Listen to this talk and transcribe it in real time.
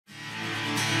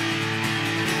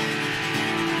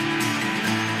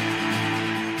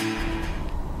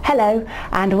Hello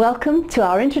and welcome to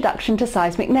our introduction to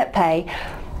Seismic Net Pay.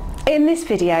 In this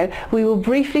video we will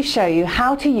briefly show you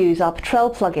how to use our Petrel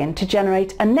plugin to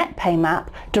generate a net pay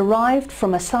map derived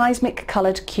from a seismic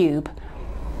coloured cube.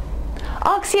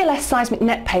 ArcCLS Seismic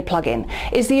Net Pay plugin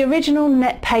is the original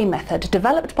net pay method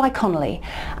developed by Connolly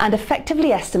and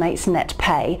effectively estimates net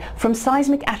pay from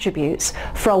seismic attributes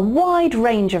for a wide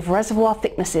range of reservoir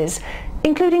thicknesses,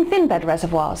 including thin bed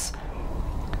reservoirs.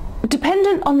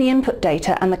 Dependent on the input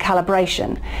data and the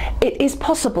calibration, it is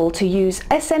possible to use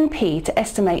SNP to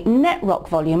estimate net rock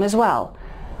volume as well.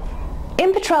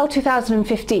 In Petrel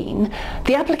 2015,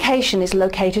 the application is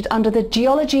located under the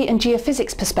Geology and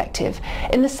Geophysics perspective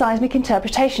in the Seismic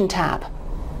Interpretation tab.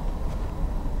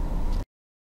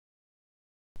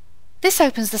 This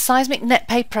opens the Seismic Net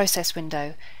Pay process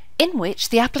window, in which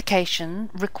the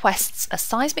application requests a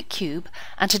seismic cube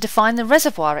and to define the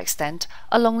reservoir extent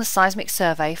along the seismic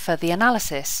survey for the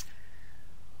analysis.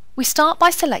 We start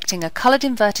by selecting a coloured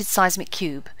inverted seismic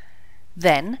cube.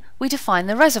 Then we define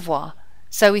the reservoir,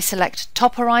 so we select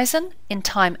top horizon in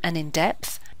time and in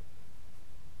depth,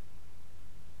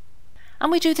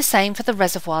 and we do the same for the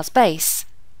reservoir's base.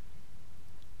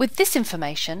 With this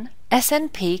information,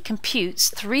 SNP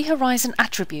computes three horizon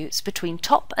attributes between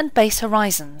top and base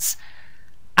horizons: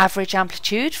 average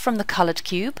amplitude from the coloured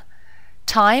cube,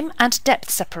 time and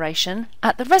depth separation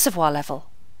at the reservoir level.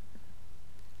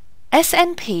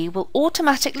 SNP will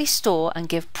automatically store and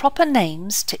give proper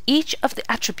names to each of the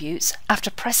attributes after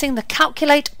pressing the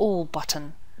Calculate All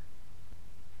button.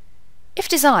 If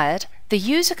desired, the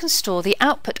user can store the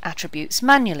output attributes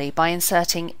manually by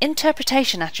inserting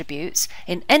interpretation attributes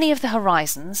in any of the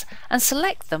horizons and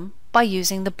select them by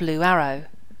using the blue arrow.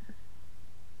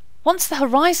 Once the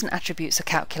horizon attributes are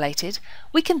calculated,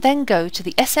 we can then go to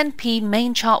the SNP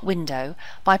main chart window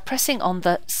by pressing on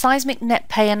the Seismic Net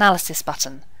Pay Analysis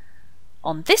button.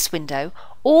 On this window,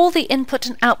 all the input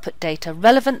and output data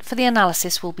relevant for the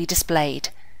analysis will be displayed.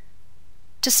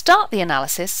 To start the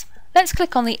analysis, let's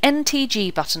click on the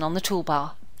NTG button on the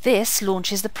toolbar. This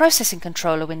launches the Processing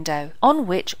Controller window, on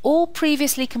which all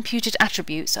previously computed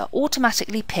attributes are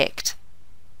automatically picked.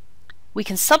 We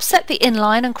can subset the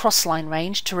inline and crossline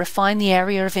range to refine the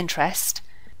area of interest.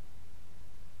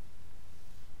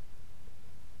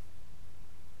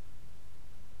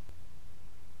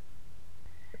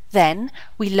 Then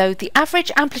we load the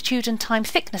average amplitude and time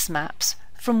thickness maps,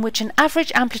 from which an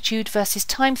average amplitude versus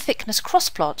time thickness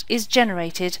crossplot is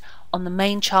generated on the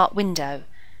main chart window,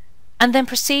 and then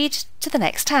proceed to the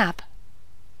next tab.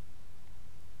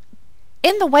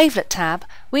 In the Wavelet tab,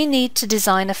 we need to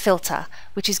design a filter,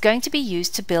 which is going to be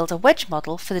used to build a wedge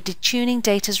model for the detuning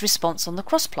data's response on the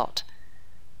crossplot.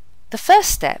 The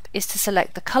first step is to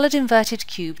select the coloured inverted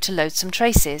cube to load some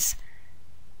traces.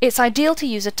 It's ideal to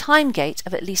use a time gate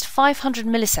of at least 500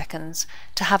 milliseconds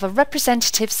to have a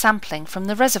representative sampling from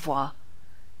the reservoir.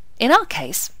 In our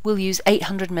case, we'll use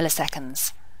 800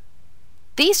 milliseconds.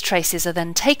 These traces are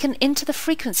then taken into the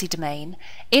frequency domain,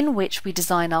 in which we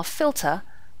design our filter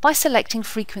by selecting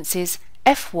frequencies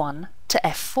F1 to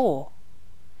F4.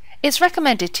 It's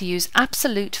recommended to use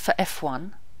absolute for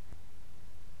F1,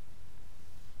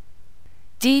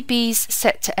 dBs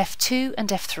set to F2 and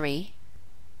F3,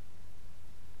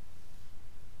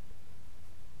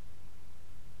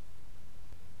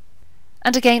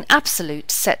 and again absolute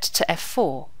set to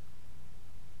F4.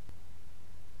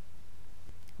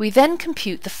 We then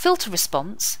compute the filter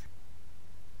response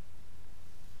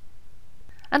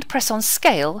and press on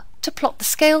Scale to plot the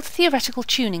scaled theoretical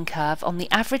tuning curve on the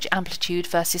average amplitude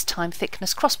versus time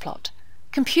thickness crossplot.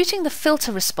 Computing the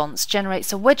filter response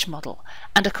generates a wedge model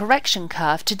and a correction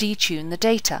curve to detune the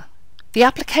data. The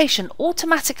application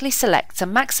automatically selects a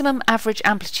maximum average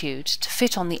amplitude to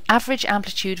fit on the average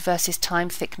amplitude versus time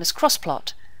thickness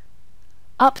crossplot.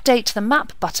 Update the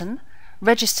Map button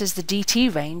registers the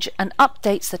DT range and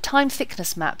updates the time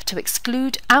thickness map to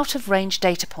exclude out-of-range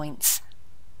data points.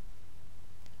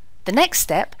 The next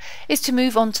step is to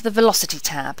move on to the Velocity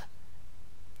tab.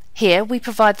 Here we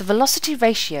provide the velocity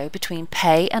ratio between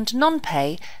pay and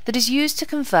non-pay that is used to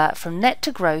convert from net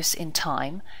to gross in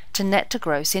time to net to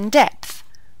gross in depth.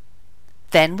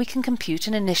 Then we can compute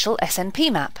an initial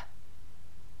SNP map.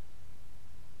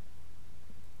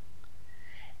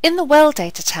 In the Well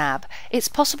Data tab, it's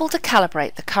possible to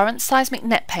calibrate the current seismic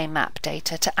net pay map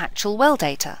data to actual well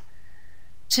data.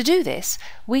 To do this,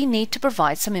 we need to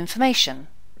provide some information,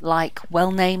 like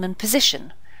well name and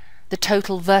position, the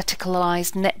total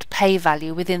verticalized net pay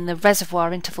value within the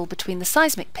reservoir interval between the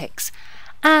seismic picks,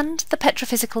 and the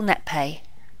petrophysical net pay.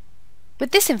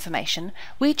 With this information,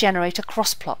 we generate a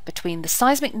crossplot between the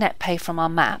seismic net pay from our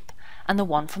map and the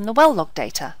one from the well log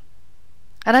data.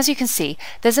 And as you can see,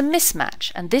 there's a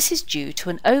mismatch, and this is due to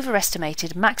an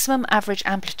overestimated maximum average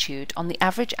amplitude on the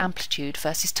average amplitude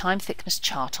versus time thickness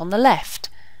chart on the left.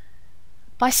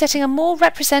 By setting a more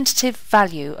representative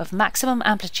value of maximum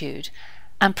amplitude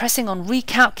and pressing on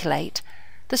Recalculate,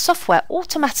 the software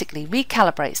automatically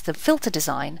recalibrates the filter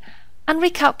design and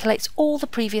recalculates all the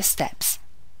previous steps.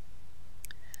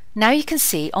 Now you can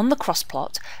see on the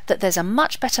crossplot that there's a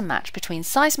much better match between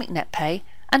Seismic NetPay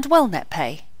and Well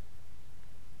NetPay.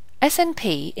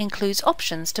 SNP includes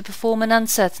options to perform an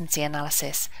uncertainty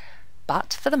analysis,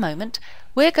 but for the moment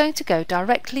we're going to go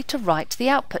directly to write the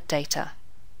output data.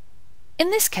 In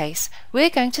this case, we're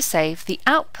going to save the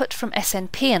output from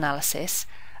SNP Analysis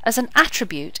as an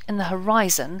attribute in the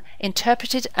horizon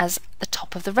interpreted as the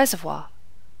top of the reservoir.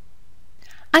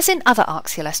 As in other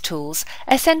ArcCLS tools,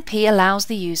 SNP allows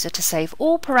the user to save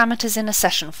all parameters in a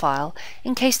session file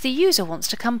in case the user wants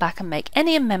to come back and make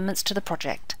any amendments to the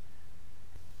project.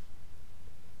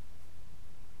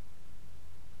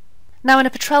 Now in a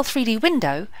Petrel 3D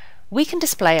window, we can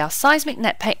display our Seismic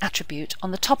NetPay attribute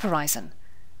on the top horizon.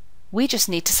 We just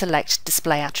need to select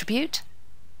Display Attribute,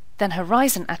 then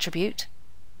Horizon Attribute,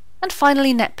 and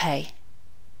finally NetPay.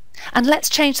 And let's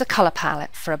change the colour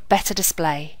palette for a better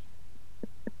display.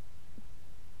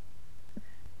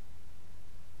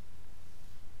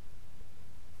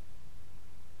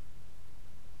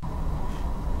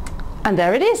 And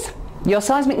there it is, your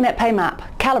Seismic NetPay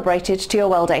map calibrated to your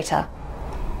well data.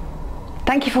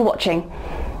 Thank you for watching,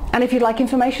 and if you'd like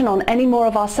information on any more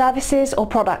of our services or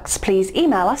products, please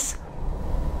email us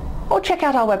or check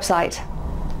out our website